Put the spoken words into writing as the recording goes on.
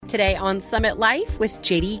Today on Summit Life with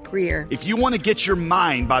JD Greear. If you want to get your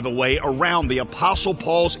mind, by the way, around the Apostle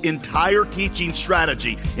Paul's entire teaching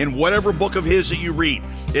strategy in whatever book of his that you read,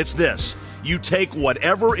 it's this. You take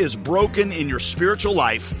whatever is broken in your spiritual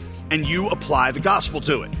life and you apply the gospel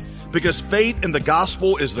to it. Because faith in the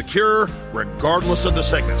gospel is the cure regardless of the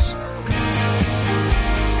sickness.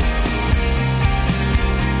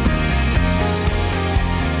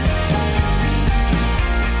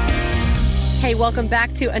 Hey, welcome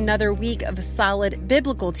back to another week of solid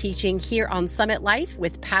biblical teaching here on Summit Life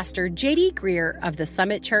with Pastor JD Greear of the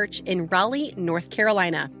Summit Church in Raleigh, North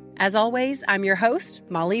Carolina. As always, I'm your host,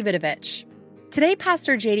 Molly Vidovich. Today,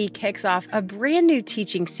 Pastor JD kicks off a brand new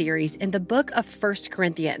teaching series in the book of 1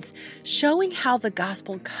 Corinthians, showing how the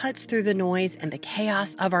gospel cuts through the noise and the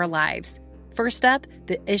chaos of our lives. First up,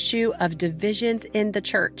 the issue of divisions in the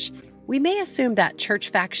church. We may assume that church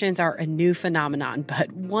factions are a new phenomenon,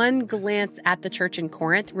 but one glance at the church in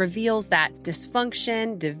Corinth reveals that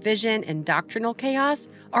dysfunction, division, and doctrinal chaos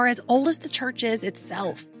are as old as the church is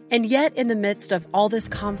itself. And yet, in the midst of all this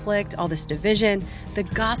conflict, all this division, the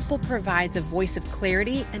gospel provides a voice of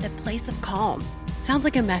clarity and a place of calm. Sounds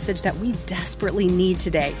like a message that we desperately need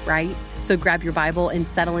today, right? So grab your Bible and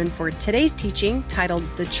settle in for today's teaching titled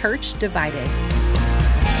The Church Divided.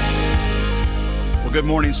 Good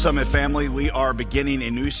morning, Summit family. We are beginning a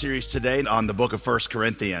new series today on the book of 1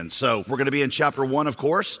 Corinthians. So we're going to be in chapter 1, of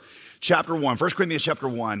course. Chapter 1, 1 Corinthians chapter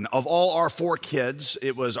 1. Of all our 4 kids,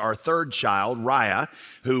 it was our third child, Raya,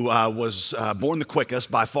 who was born the quickest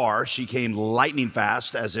by far. She came lightning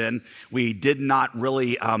fast, as in we did not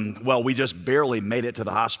really, we just barely made it to the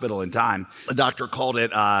hospital in time. The doctor called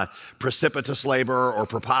it precipitous labor or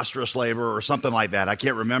preposterous labor or something like that. I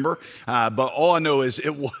can't remember. But all I know is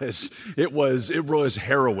it was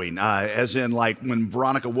harrowing, as in like when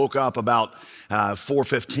Veronica woke up about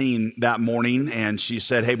 4:15 that morning and she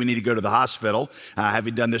said, hey, we need to go to the hospital. Have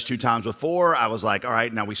you done this 2 times before? I was like, all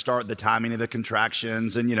right, now we start the timing of the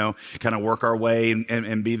contractions and, kind of work our way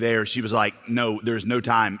and be there. She was like, no, there's no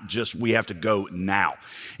time. Just we have to go now.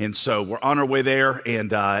 And so we're on our way there.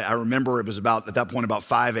 And I remember it was at that point about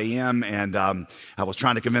 5 a.m. And I was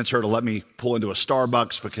trying to convince her to let me pull into a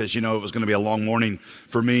Starbucks because, it was going to be a long morning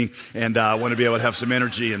for me. And I want to be able to have some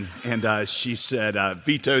energy. And she said,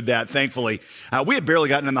 vetoed that, thankfully. We had barely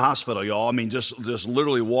gotten in the hospital, y'all. I mean, just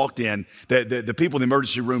literally walked in. The people in the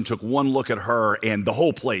emergency room took one look at her, and the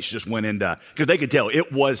whole place just went into, because they could tell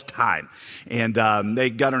it was time. And they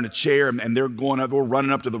got her in a chair, and they're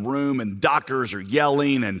running up to the room, and doctors are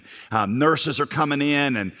yelling, and nurses are coming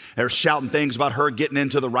in, and they're shouting things about her getting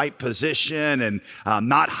into the right position and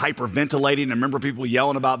not hyperventilating. I remember people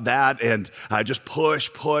yelling about that, and just push,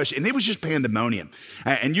 and it was just pandemonium.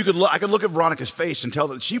 And I could look at Veronica's face and tell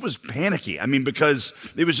that she was panicky. I mean, because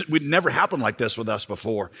we'd never happened like this with us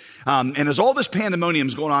before. And as all this pandemonium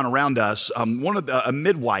is going on around us, a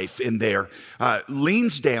midwife in there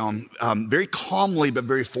leans down very calmly but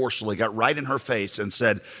very forcefully, got right in her face and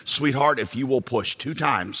said, sweetheart, if you will push 2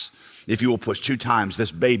 times,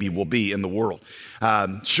 this baby will be in the world.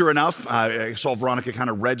 Sure enough, I saw Veronica kind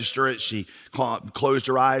of register it. She closed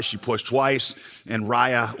her eyes. She pushed twice, and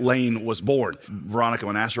Raya Lane was born. Veronica,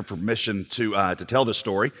 when I asked her permission to tell this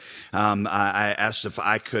story, I asked if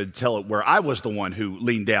I could tell it where I was the one who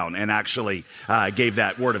leaned down and actually gave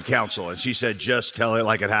that word of counsel. And she said, just tell it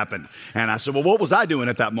like it happened. And I said, well, what was I doing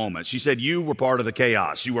at that moment? She said, you were part of the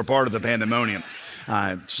chaos. You were part of the pandemonium.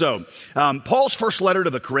 Paul's first letter to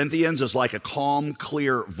the Corinthians is like a calm,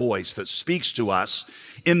 clear voice that speaks to us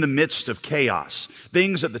in the midst of chaos.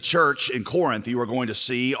 Things at the church in Corinth you are going to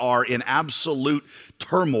see are in absolute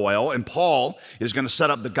turmoil, and Paul is going to set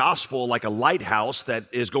up the gospel like a lighthouse that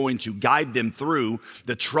is going to guide them through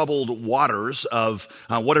the troubled waters of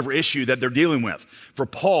whatever issue that they're dealing with. For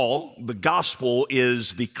Paul, the gospel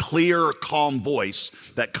is the clear, calm voice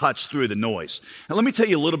that cuts through the noise. And let me tell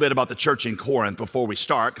you a little bit about the church in Corinth before we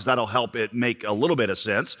start, because that'll help it make a little bit of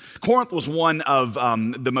sense. Corinth was one of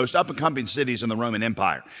the most up-and-coming cities in the Roman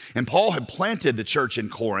Empire. And Paul had planted the church in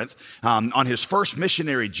Corinth on his first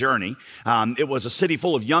missionary journey. It was a city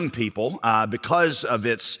full of young people because of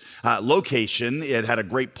its location. It had a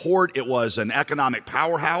great port. It was an economic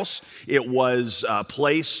powerhouse. It was a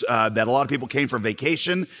place that a lot of people came for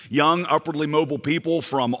vacation. Young, upwardly mobile people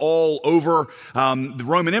from all over the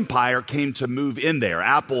Roman Empire came to move in there.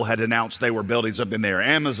 Apple had announced they were building something there.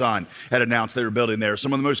 Amazon had announced they were building there.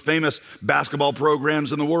 Some of the most famous basketball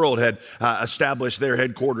programs in the world had established their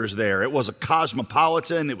headquarters there. It was a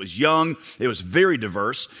cosmopolitan. It was young. It was very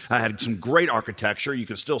diverse. Had some great architecture. You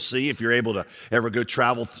can still see if you're able to ever go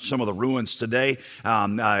travel some of the ruins today.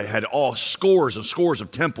 Had all scores and scores of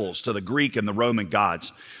temples to the Greek and the Roman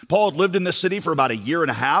gods. Paul had lived in this city for about a year and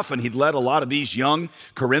a half, and he'd led a lot of these young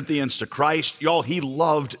Corinthians to Christ. Y'all, he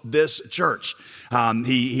loved this church.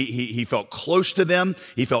 He felt close to them.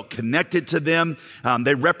 He felt connected to them.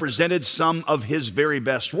 They represented some of his very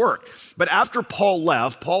best work. But after Paul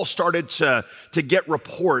left, Paul started to get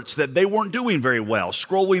reports that they weren't doing very well.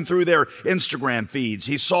 Scrolling through their Instagram feeds,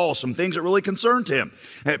 he saw some things that really concerned him,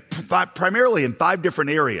 primarily in 5 different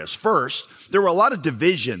areas. First, there were a lot of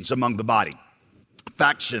divisions among the body.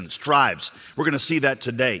 Factions, tribes. We're going to see that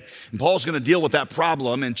today. And Paul's going to deal with that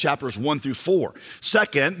problem in chapters 1 through 4.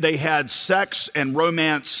 Second, they had sex and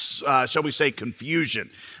romance, shall we say, confusion,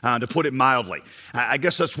 to put it mildly. I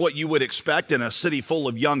guess that's what you would expect in a city full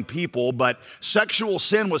of young people, but sexual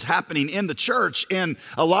sin was happening in the church, and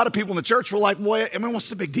a lot of people in the church were like, well, I mean, what's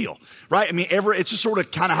the big deal, right? I mean, it's just sort of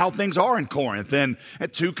kind of how things are in Corinth, and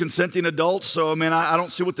 2 consenting adults, so I mean, I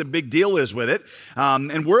don't see what the big deal is with it,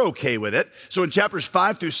 and we're okay with it. So in chapters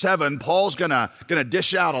 5 through 7, Paul's gonna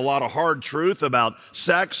dish out a lot of hard truth about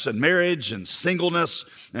sex and marriage and singleness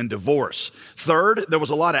and divorce. Third, there was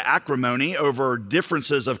a lot of acrimony over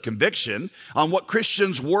differences of conviction on what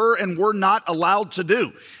Christians were and were not allowed to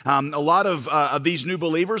do. A lot of these new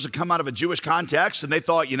believers had come out of a Jewish context, and they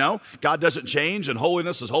thought, God doesn't change and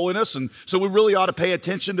holiness is holiness, and so we really ought to pay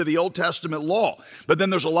attention to the Old Testament law. But then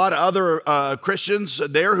there's a lot of other Christians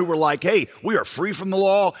there who were like, hey, we are free from the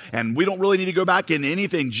law, and we don't really need to go back into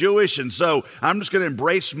anything Jewish, and so I'm just going to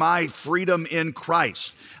embrace my freedom in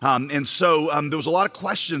Christ. And so there was a lot of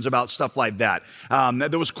questions about stuff like that.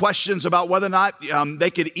 There was questions about whether or not they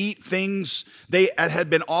could eat things they had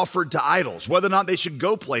been offered to idols, whether or not they should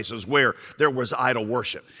go places where there was idol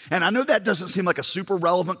worship. And I know that doesn't seem like a super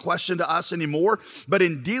relevant question to us anymore, but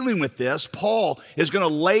in dealing with this, Paul is going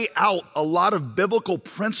to lay out a lot of biblical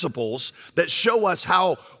principles that show us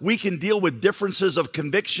how we can deal with differences of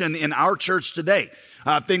conviction in our church today.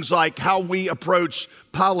 Things like how we approach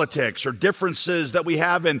politics or differences that we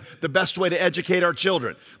have in the best way to educate our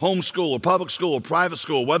children, homeschool or public school or private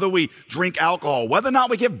school, whether we drink alcohol, whether or not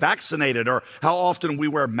we get vaccinated, or how often we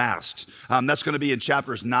wear masks. That's going to be in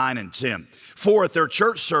chapters 9 and 10. Fourth, their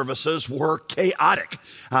church services were chaotic.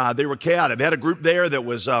 They were chaotic. They had a group there that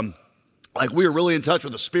was like we were really in touch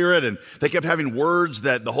with the Spirit, and they kept having words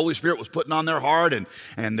that the Holy Spirit was putting on their heart, and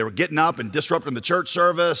they were getting up and disrupting the church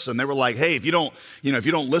service, and they were like, hey, if you don't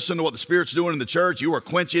listen to what the Spirit's doing in the church, you are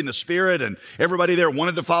quenching the Spirit, and everybody there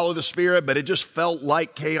wanted to follow the Spirit, but it just felt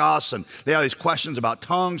like chaos, and they had these questions about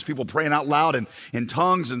tongues, people praying out loud in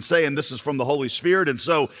tongues and saying this is from the Holy Spirit. And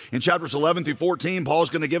so in chapters 11 through 14, Paul's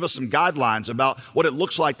going to give us some guidelines about what it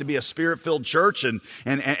looks like to be a Spirit-filled church and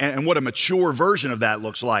what a mature version of that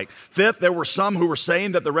looks like. Fifth, there were some who were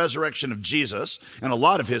saying that the resurrection of Jesus, and a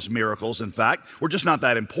lot of his miracles, in fact, were just not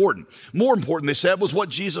that important. More important, they said, was what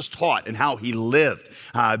Jesus taught and how he lived,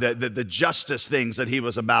 the justice things that he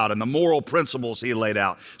was about and the moral principles he laid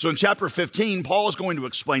out. So in chapter 15, Paul is going to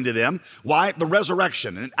explain to them why the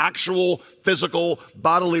resurrection, an actual physical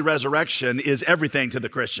bodily resurrection, is everything to the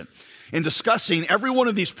Christian. In discussing every one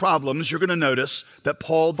of these problems, you're going to notice that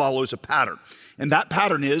Paul follows a pattern. And that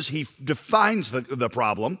pattern is he defines the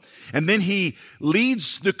problem, and then he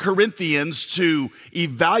leads the Corinthians to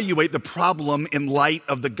evaluate the problem in light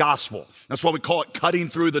of the gospel. That's why we call it cutting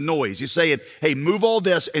through the noise. He's saying, hey, move all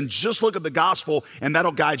this and just look at the gospel, and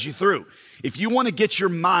that'll guide you through. If you want to get your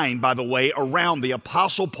mind, by the way, around the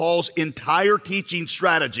Apostle Paul's entire teaching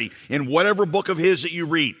strategy in whatever book of his that you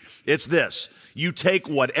read, it's this. You take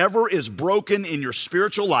whatever is broken in your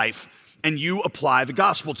spiritual life and you apply the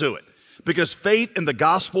gospel to it. Because faith in the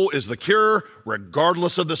gospel is the cure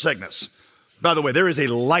regardless of the sickness. By the way, there is a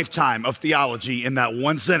lifetime of theology in that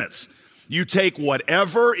one sentence. You take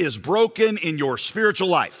whatever is broken in your spiritual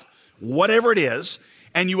life, whatever it is,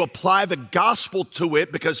 and you apply the gospel to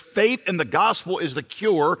it, because faith in the gospel is the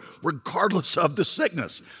cure regardless of the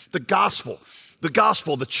sickness. The gospel,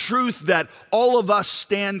 the truth that all of us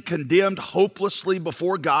stand condemned hopelessly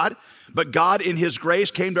before God, but God in his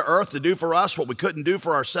grace came to earth to do for us what we couldn't do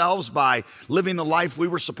for ourselves by living the life we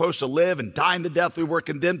were supposed to live and dying the death we were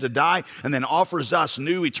condemned to die, and then offers us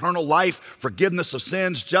new eternal life, forgiveness of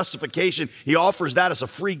sins, justification. He offers that as a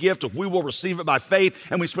free gift if we will receive it by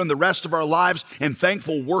faith, and we spend the rest of our lives in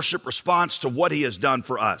thankful worship response to what he has done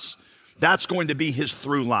for us. That's going to be his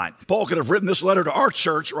through line. Paul could have written this letter to our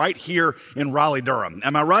church right here in Raleigh, Durham.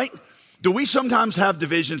 Am I right? Do we sometimes have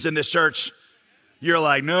divisions in this church? You're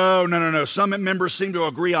like, no. Summit members seem to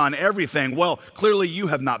agree on everything. Well, clearly you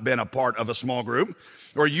have not been a part of a small group,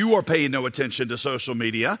 or you are paying no attention to social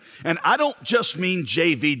media. And I don't just mean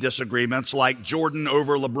JV disagreements like Jordan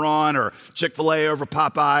over LeBron, or Chick-fil-A over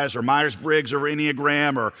Popeyes, or Myers-Briggs over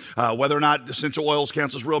Enneagram, or whether or not essential oils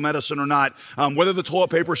counts as real medicine or not, whether the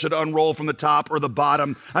toilet paper should unroll from the top or the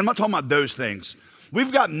bottom. I'm not talking about those things.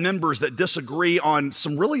 We've got members that disagree on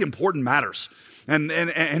some really important matters. And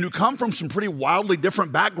who come from some pretty wildly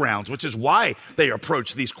different backgrounds, which is why they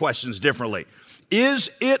approach these questions differently. Is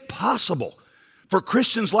it possible for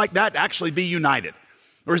Christians like that to actually be united?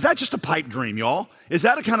 Or is that just a pipe dream, y'all? Is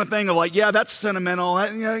that a kind of thing of like, yeah, that's sentimental,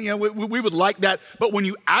 we would like that, but when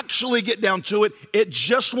you actually get down to it, it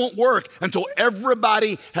just won't work until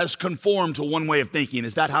everybody has conformed to one way of thinking.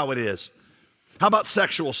 Is that how it is? How about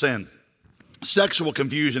sexual sin? Sexual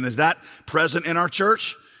confusion, is that present in our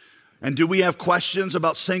church? And do we have questions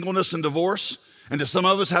about singleness and divorce? And do some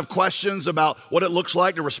of us have questions about what it looks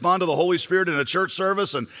like to respond to the Holy Spirit in a church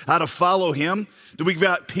service and how to follow Him? Do we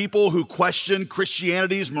got people who question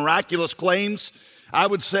Christianity's miraculous claims? I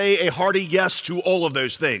would say a hearty yes to all of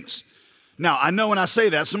those things. Now, I know when I say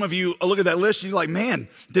that, some of you look at that list and you're like, man,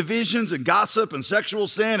 divisions and gossip and sexual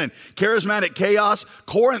sin and charismatic chaos.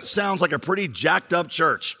 Corinth sounds like a pretty jacked up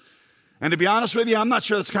church. And to be honest with you, I'm not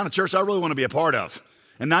sure that's the kind of church I really want to be a part of.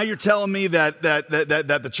 And now you're telling me that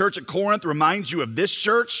the church at Corinth reminds you of this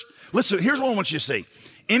church? Listen, here's what I want you to see.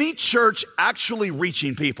 Any church actually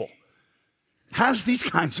reaching people has these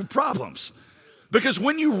kinds of problems. Because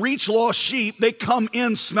when you reach lost sheep, they come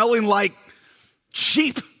in smelling like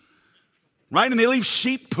sheep, right? And they leave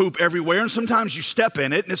sheep poop everywhere, and sometimes you step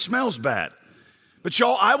in it and it smells bad. But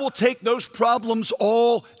y'all, I will take those problems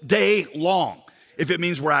all day long if it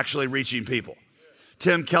means we're actually reaching people.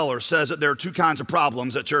 Tim Keller says that there are two kinds of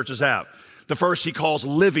problems that churches have. The first he calls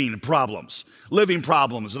living problems. Living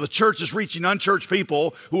problems. The church is reaching unchurched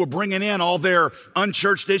people who are bringing in all their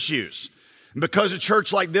unchurched issues. And because a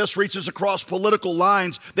church like this reaches across political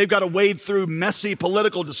lines, they've got to wade through messy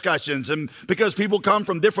political discussions. And because people come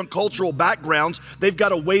from different cultural backgrounds, they've got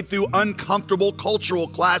to wade through uncomfortable cultural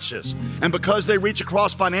clashes. And because they reach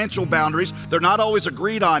across financial boundaries, they're not always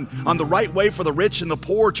agreed on the right way for the rich and the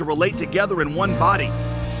poor to relate together in one body.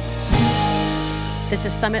 This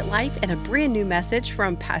is Summit Life and a brand new message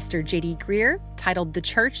from Pastor J.D. Greear titled The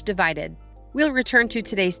Church Divided. We'll return to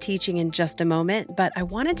today's teaching in just a moment, but I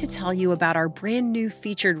wanted to tell you about our brand new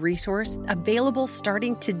featured resource available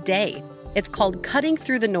starting today. It's called Cutting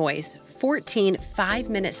Through the Noise, 14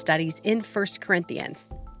 5-minute studies in 1 Corinthians.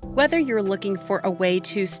 Whether you're looking for a way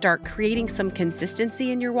to start creating some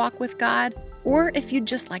consistency in your walk with God, or if you'd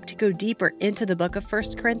just like to go deeper into the book of 1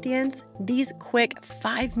 Corinthians, these quick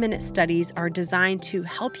 5-minute studies are designed to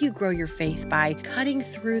help you grow your faith by cutting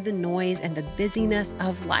through the noise and the busyness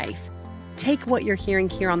of life. Take what you're hearing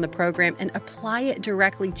here on the program and apply it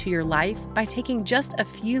directly to your life by taking just a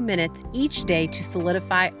few minutes each day to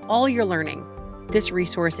solidify all you're learning. This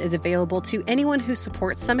resource is available to anyone who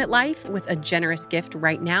supports Summit Life with a generous gift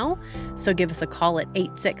right now, so give us a call at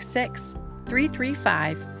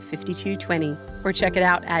 866-335-5220 or check it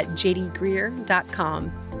out at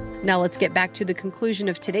jdgreear.com. Now let's get back to the conclusion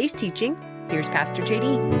of today's teaching. Here's Pastor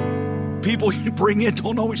JD. People you bring in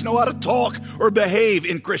don't always know how to talk or behave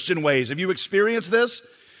in Christian ways. Have you experienced this?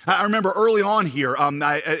 I remember early on here,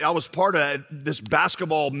 I was part of this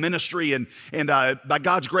basketball ministry, and by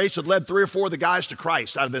God's grace, had led 3 or 4 of the guys to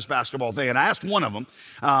Christ out of this basketball thing. And I asked one of them,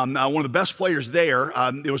 one of the best players there,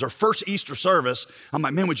 it was our first Easter service. I'm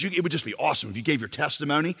like, man, it would just be awesome if you gave your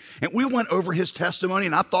testimony. And we went over his testimony,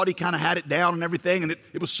 and I thought he kind of had it down and everything, and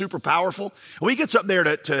it was super powerful. Well, he gets up there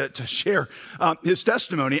to share his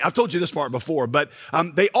testimony. I've told you this part before, but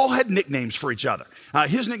they all had nicknames for each other.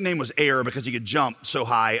 His nickname was Air because he could jump so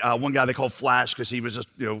high. One guy they called Flash because he was just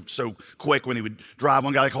so quick when he would drive.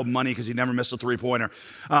 One guy they called Money because he never missed a three-pointer.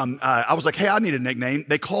 I was like, hey, I need a nickname.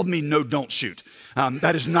 They called me No Don't Shoot.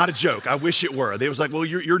 That is not a joke. I wish it were. They was like, well,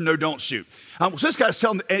 you're No Don't Shoot. So this guy's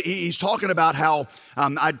he's talking about how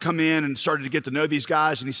I'd come in and started to get to know these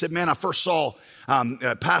guys, and he said, man, I first saw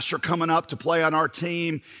a pastor coming up to play on our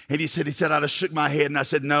team, and he said, I just shook my head, and I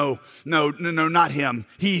said, no, not him.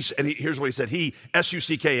 Here's what he said, he,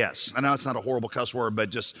 S-U-C-K-S. I know it's not a horrible cuss word, but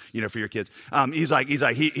just, for your kids. He's like,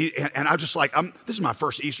 and I'm just like, this is my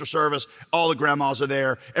first Easter service. All the grandmas are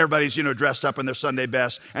there. Everybody's, dressed up in their Sunday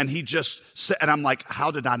best. And he just said, and I'm like,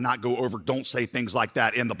 how did I not go over, don't say things like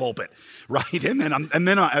that in the pulpit, right? And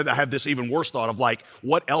then I have this even worse thought of like,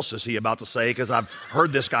 what else is he about to say? Because I've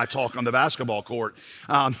heard this guy talk on the basketball court.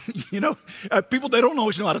 People, they don't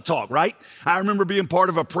always know how to talk, right? I remember being part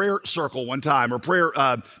of a prayer circle one time, or prayer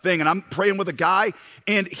thing, and I'm praying with a guy,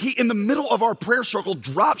 and he, in the middle of our prayer circle,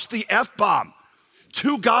 drops the F-bomb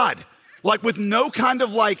to God, like with no kind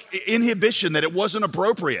of like inhibition that it wasn't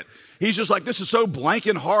appropriate. He's just like, this is so blank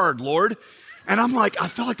and hard, Lord. And I'm like, I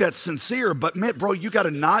feel like that's sincere, but man, bro, you got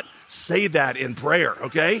to not say that in prayer,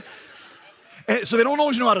 okay? And so they don't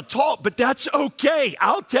always know how to talk, but that's okay.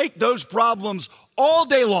 I'll take those problems all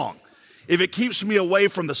day long if it keeps me away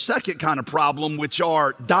from the second kind of problem, which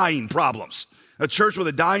are dying problems. A church with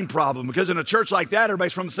a dying problem, because in a church like that,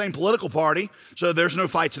 everybody's from the same political party, so there's no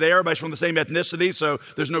fights there. Everybody's from the same ethnicity, so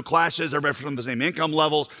there's no clashes. Everybody's from the same income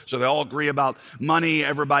levels, so they all agree about money.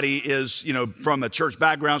 Everybody is, from a church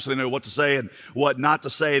background, so they know what to say and what not to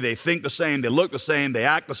say. They think the same, they look the same, they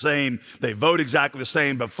act the same, they vote exactly the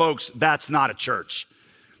same. But folks, that's not a church.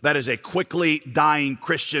 That is a quickly dying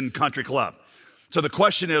Christian country club. So the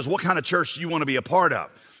question is, what kind of church do you want to be a part of?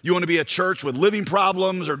 You want to be a church with living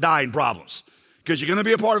problems or dying problems? Because you're going to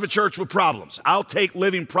be a part of a church with problems. I'll take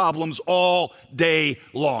living problems all day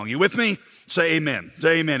long. You with me? Say amen.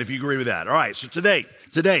 Say amen if you agree with that. All right, so today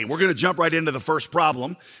we're going to jump right into the first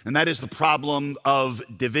problem, and that is the problem of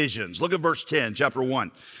divisions. Look at verse 10, chapter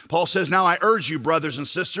 1. Paul says, now I urge you, brothers and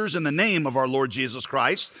sisters, in the name of our Lord Jesus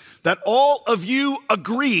Christ, that all of you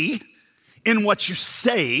agree in what you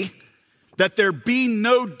say, that there be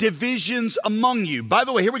no divisions among you. By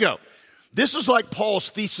the way, here we go. This is like Paul's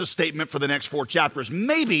thesis statement for the next 4 chapters,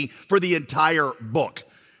 maybe for the entire book.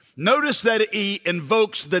 Notice that he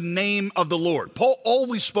invokes the name of the Lord. Paul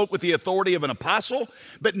always spoke with the authority of an apostle,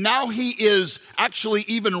 but now he is actually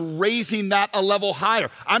even raising that a level higher.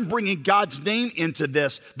 I'm bringing God's name into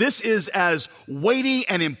this. This is as weighty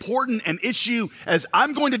and important an issue as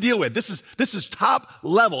I'm going to deal with. This is top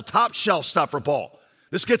level, top shelf stuff for Paul.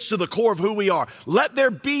 This gets to the core of who we are. Let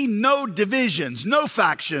there be no divisions, no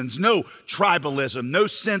factions, no tribalism, no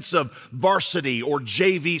sense of varsity or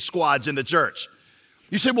JV squads in the church.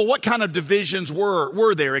 You say, well, what kind of divisions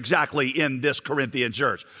were there exactly in this Corinthian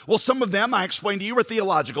church? Well, some of them I explained to you were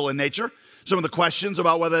theological in nature. Some of the questions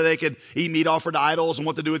about whether they could eat meat offered to idols and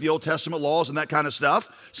what to do with the Old Testament laws and that kind of stuff.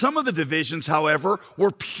 Some of the divisions, however,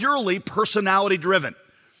 were purely personality driven.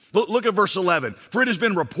 Look at verse 11. For it has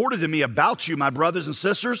been reported to me about you, my brothers and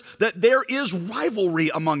sisters, that there is rivalry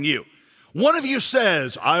among you. One of you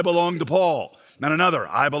says, I belong to Paul, and another,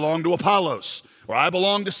 I belong to Apollos, or I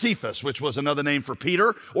belong to Cephas, which was another name for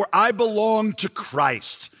Peter, or I belong to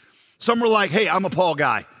Christ. Some were like, hey, I'm a Paul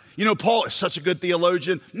guy. Paul is such a good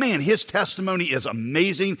theologian. Man, his testimony is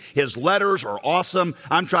amazing. His letters are awesome.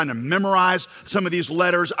 I'm trying to memorize some of these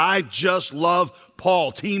letters. I just love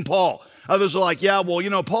Paul, Team Paul. Others are like, yeah,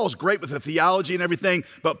 well, Paul's great with the theology and everything,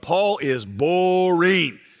 but Paul is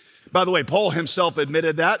boring. By the way, Paul himself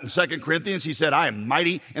admitted that in 2 Corinthians. He said, I am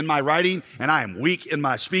mighty in my writing and I am weak in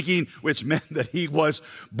my speaking, which meant that he was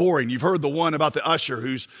boring. You've heard the one about the usher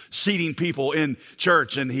who's seating people in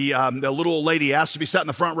church, and the little old lady asked to be sat in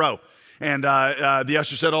the front row. And the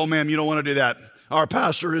usher said, oh, ma'am, you don't want to do that. Our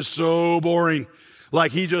pastor is so boring.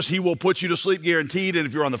 Like he will put you to sleep guaranteed. And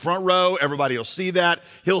if you're on the front row, everybody will see that.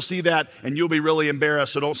 He'll see that, and you'll be really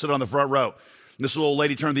embarrassed. So don't sit on the front row. And this little old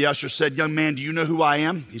lady turned to the usher and said, young man, do you know who I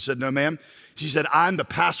am? He said, no, ma'am. She said, I'm the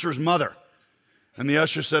pastor's mother. And the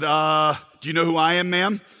usher said, do you know who I am,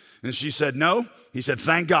 ma'am? And she said, no. He said,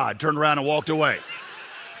 thank God. Turned around and walked away.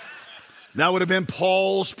 That would have been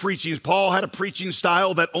Paul's preaching. Paul had a preaching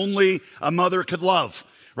style that only a mother could love.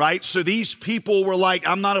 Right? So these people were like,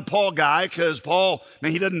 I'm not a Paul guy because Paul,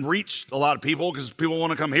 man, he doesn't reach a lot of people because people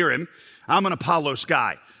want to come hear him. I'm an Apollos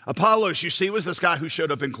guy. Apollos, you see, was this guy who showed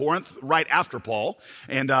up in Corinth right after Paul.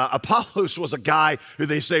 And Apollos was a guy who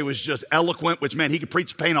they say was just eloquent, which meant he could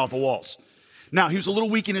preach paint off the walls. Now, he was a little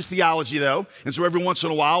weak in his theology, though, and so every once in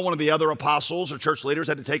a while, one of the other apostles or church leaders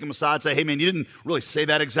had to take him aside and say, hey, man, you didn't really say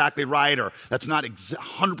that exactly right, or that's not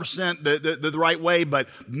 100% the right way, but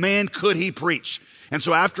man, could he preach. And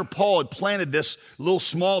so after Paul had planted this little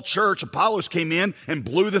small church, Apollos came in and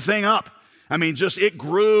blew the thing up. I mean, just it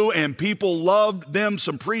grew and people loved them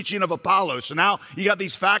some preaching of Apollos. So now you got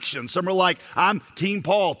these factions. Some are like, I'm Team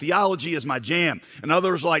Paul. Theology is my jam. And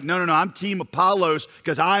others are like, no, I'm Team Apollos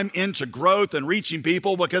because I'm into growth and reaching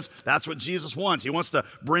people because that's what Jesus wants. He wants to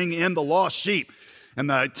bring in the lost sheep. And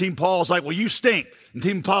the Team Paul is like, well, you stink. And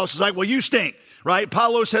Team Apollos is like, well, you stink. right?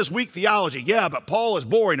 Apollos has weak theology. Yeah, but Paul is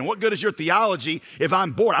boring. And what good is your theology if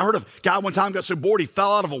I'm bored? I heard of a guy one time got so bored he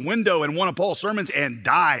fell out of a window in one of Paul's sermons and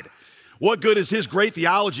died. What good is his great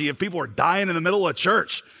theology if people are dying in the middle of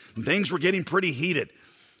church? And things were getting pretty heated.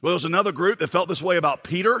 Well, there was another group that felt this way about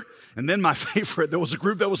Peter. And then my favorite, there was a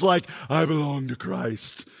group that was like, I belong to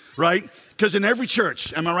Christ, right? Because in every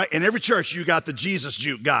church, am I right? In every church, you got the Jesus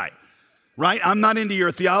juke guy, right? I'm not into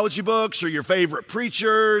your theology books or your favorite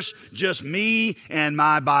preachers, just me and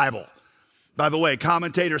my Bible. By the way,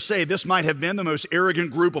 commentators say this might have been the most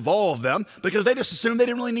arrogant group of all of them because they just assumed they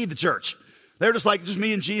didn't really need the church. They're just like, just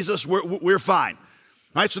me and Jesus, we're fine.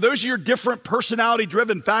 All right, so those are your different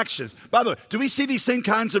personality-driven factions. By the way, do we see these same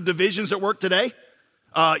kinds of divisions at work today?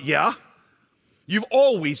 Yeah. You've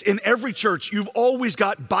always, in every church, you've always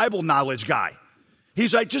got Bible knowledge guy.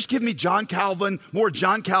 He's like, just give me John Calvin, more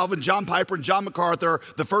John Calvin, John Piper, and John MacArthur,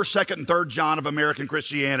 the first, second, and third John of American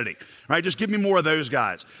Christianity. Right? Just give me more of those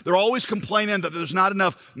guys. They're always complaining that there's not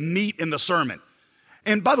enough meat in the sermon.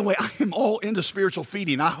 And by the way, I am all into spiritual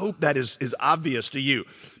feeding. I hope that is obvious to you.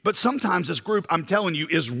 But sometimes this group, I'm telling you,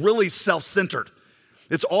 is really self-centered.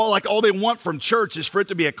 It's all they want from church is for it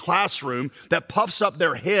to be a classroom that puffs up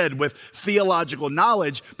their head with theological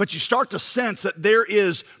knowledge, but you start to sense that there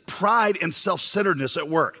is pride and self-centeredness at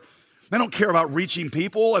work. They don't care about reaching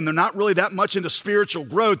people, and they're not really that much into spiritual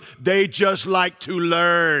growth. They just like to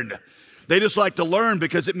learn. They just like to learn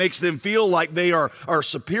because it makes them feel like they are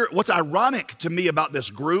superior. What's ironic to me about this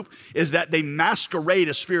group is that they masquerade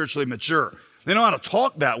as spiritually mature. They know how to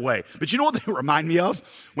talk that way. But you know what they remind me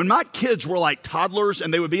of? When my kids were like toddlers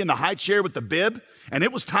and they would be in the high chair with the bib and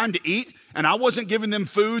it was time to eat and I wasn't giving them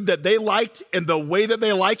food that they liked in the way that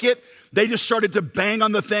they like it, they just started to bang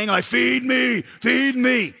on the thing like, feed me, feed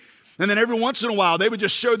me. And then every once in a while, they would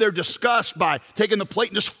just show their disgust by taking the plate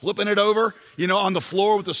and just flipping it over, on the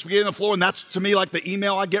floor with the spaghetti on the floor. And that's, to me, like the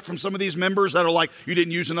email I get from some of these members that are like, you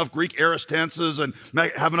didn't use enough Greek aorist tenses and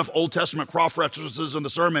have enough Old Testament cross references in the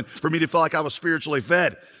sermon for me to feel like I was spiritually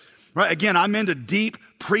fed. Right? Again, I'm into deep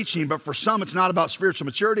preaching, but for some, it's not about spiritual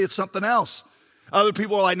maturity. It's something else. Other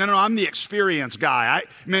people are like, no, I'm the experience guy.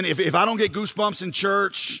 If I don't get goosebumps in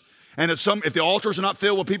church, and if the altars are not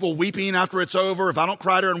filled with people weeping after it's over, if I don't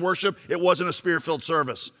cry during worship, it wasn't a spirit-filled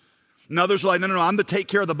service. And others are like, no, I'm the take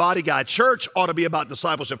care of the body guy. Church ought to be about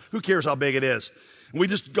discipleship. Who cares how big it is? We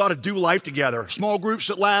just got to do life together. Small groups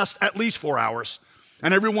should last at least 4 hours.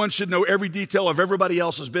 And everyone should know every detail of everybody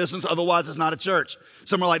else's business. Otherwise, it's not a church.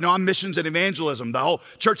 Some are like, no, I'm missions and evangelism. The whole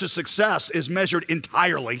church's success is measured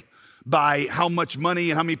entirely by how much money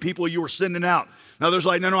and how many people you were sending out. Now there's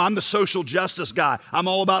like, no, I'm the social justice guy. I'm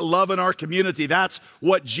all about loving our community. That's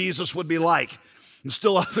what Jesus would be like. And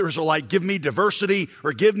still others are like, give me diversity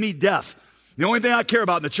or give me death. The only thing I care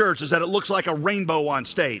about in the church is that it looks like a rainbow on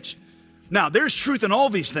stage. Now there's truth in all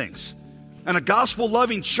these things. And a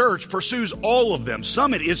gospel-loving church pursues all of them.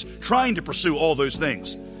 Summit is trying to pursue all those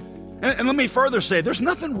things. And let me further say, there's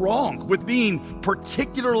nothing wrong with being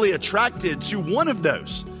particularly attracted to one of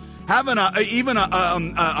those. Having even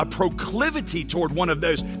a proclivity toward one of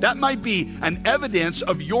those, that might be an evidence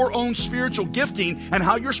of your own spiritual gifting and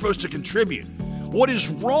how you're supposed to contribute. What is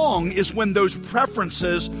wrong is when those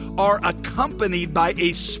preferences are accompanied by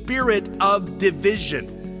a spirit of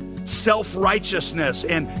division, self-righteousness,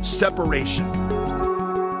 and separation.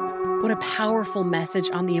 What a powerful message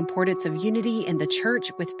on the importance of unity in the church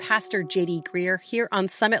with Pastor J.D. Greer here on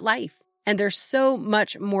Summit Life. And there's so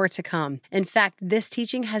much more to come. In fact, this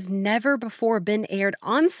teaching has never before been aired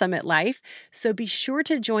on Summit Life, so be sure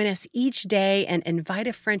to join us each day and invite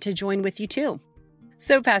a friend to join with you too.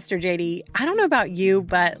 So, Pastor JD, I don't know about you,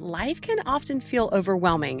 but life can often feel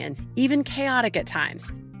overwhelming and even chaotic at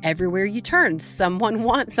times. Everywhere you turn, someone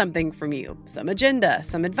wants something from you, some agenda,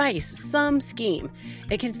 some advice, some scheme.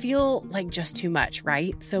 It can feel like just too much,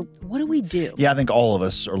 right? So what do we do? Yeah, I think all of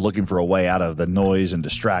us are looking for a way out of the noise and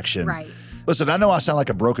distraction. Right. Listen, I know I sound like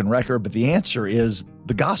a broken record, but the answer is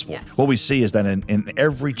the gospel. Yes. What we see is that in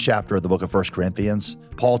every chapter of the book of 1 Corinthians,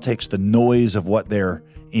 Paul takes the noise of what they're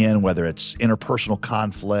in, whether it's interpersonal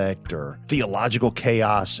conflict or theological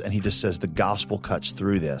chaos, and he just says the gospel cuts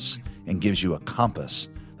through this and gives you a compass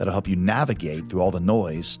that'll help you navigate through all the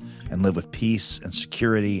noise and live with peace and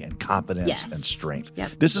security and confidence and strength.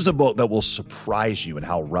 Yep. This is a book that will surprise you in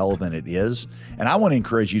how relevant it is. And I want to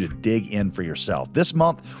encourage you to dig in for yourself. This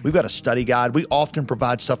month, we've got a study guide. We often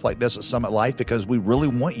provide stuff like this at Summit Life because we really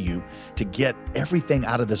want you to get everything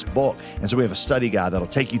out of this book. And so we have a study guide that'll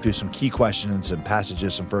take you through some key questions and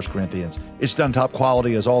passages from 1 Corinthians. It's done top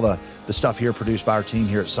quality as all the stuff here produced by our team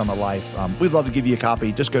here at Summit Life. We'd love to give you a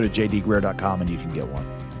copy. Just go to jdgreer.com and you can get one.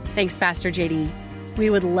 Thanks, Pastor JD. We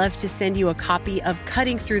would love to send you a copy of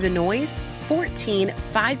Cutting Through the Noise, 14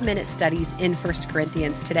 5-minute studies in 1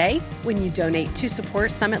 Corinthians today when you donate to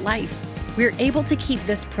support Summit Life. We're able to keep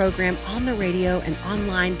this program on the radio and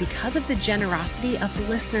online because of the generosity of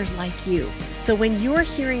listeners like you. So when you're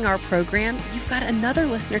hearing our program, you've got another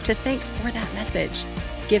listener to thank for that message.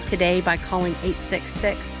 Give today by calling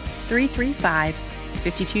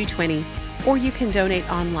 866-335-5220, or you can donate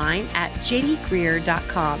online at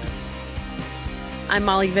jdgreer.com. I'm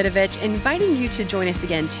Molly Vidovich, inviting you to join us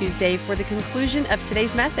again Tuesday for the conclusion of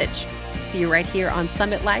today's message. See you right here on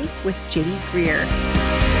Summit Life with J.D. Greer.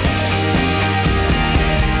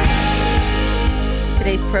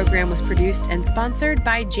 Today's program was produced and sponsored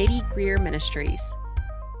by J.D. Greer Ministries.